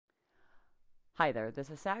Hi there, this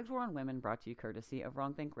is Sags War on Women brought to you courtesy of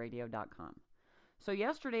WrongThinkRadio.com. So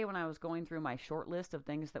yesterday when I was going through my short list of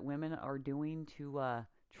things that women are doing to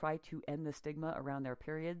try to end the stigma around their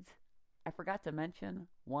periods, I forgot to mention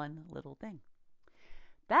one little thing.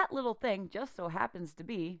 That little thing just so happens to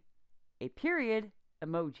be a period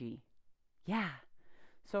emoji. Yeah.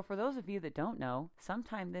 So for those of you that don't know,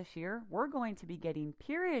 sometime this year, we're going to be getting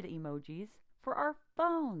period emojis for our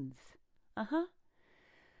phones.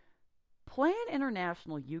 Plan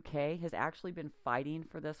International UK has actually been fighting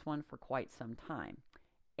for this one for quite some time.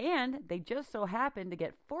 And they just so happen to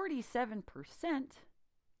get 47%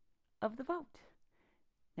 of the vote.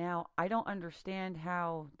 Now, I don't understand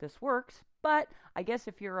how this works, but I guess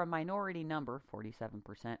if you're a minority number,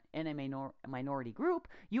 47%, in a minority group,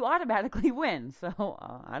 you automatically win. So,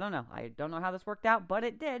 I don't know. I don't know how this worked out, but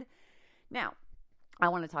it did. Now, I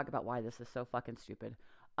want to talk about why this is so fucking stupid.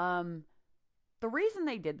 The reason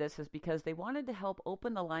they did this is because they wanted to help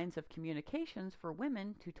open the lines of communications for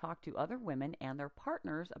women to talk to other women and their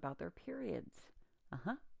partners about their periods.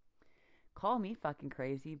 Call me fucking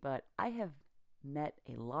crazy, but I have met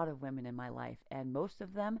a lot of women in my life, and most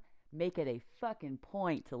of them make it a fucking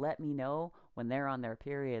point to let me know when they're on their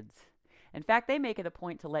periods. In fact, they make it a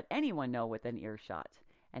point to let anyone know within earshot.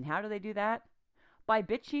 And how do they do that? By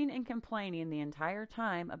bitching and complaining the entire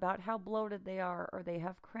time about how bloated they are, or they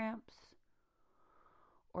have cramps,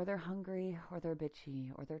 or they're hungry, or they're bitchy,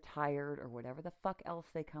 or they're tired, or whatever the fuck else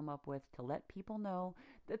they come up with to let people know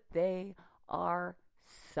that they are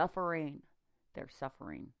suffering. They're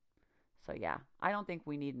suffering. So yeah, I don't think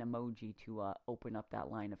we need an emoji to open up that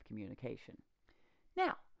line of communication.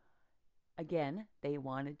 Now, again, they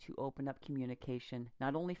wanted to open up communication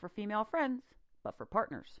not only for female friends, but for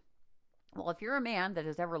partners. Well, if you're a man that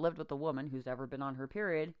has ever lived with a woman who's ever been on her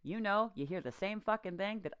period, you know you hear the same fucking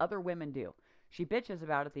thing that other women do. She bitches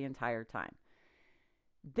about it the entire time.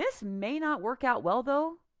 This may not work out well,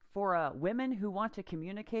 though, for women who want to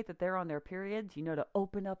communicate that they're on their periods, to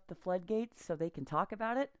open up the floodgates so they can talk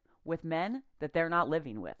about it with men that they're not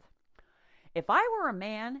living with. If I were a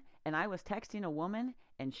man and I was texting a woman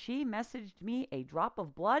and she messaged me a drop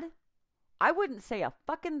of blood, I wouldn't say a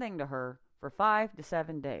fucking thing to her for 5 to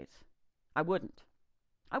 7 days. I wouldn't.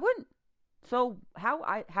 So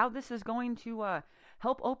how this is going to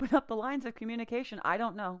help open up the lines of communication, I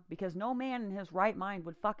don't know, because no man in his right mind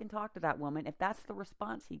would fucking talk to that woman if that's the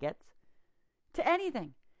response he gets to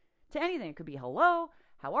anything. It could be hello,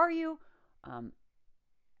 how are you,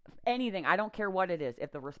 anything. I don't care what it is.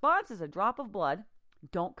 If the response is a drop of blood,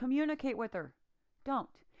 don't communicate with her. Don't.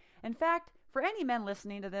 In fact, for any men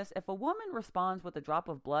listening to this, if a woman responds with a drop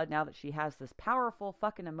of blood now that she has this powerful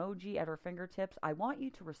fucking emoji at her fingertips, I want you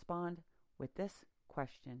to respond with this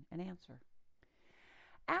question and answer.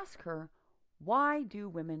 Ask her, why do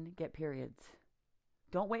women get periods?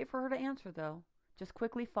 Don't wait for her to answer, though. Just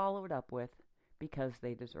quickly follow it up with, because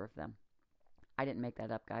they deserve them. I didn't make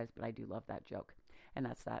that up, guys, but I do love that joke. And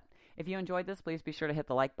that's that. If you enjoyed this, please be sure to hit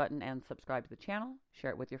the like button and subscribe to the channel.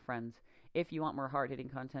 Share it with your friends. If you want more hard-hitting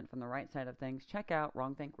content from the right side of things, check out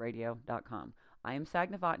WrongThinkRadio.com. I am Sag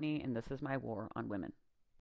Novotny, and this is my war on women.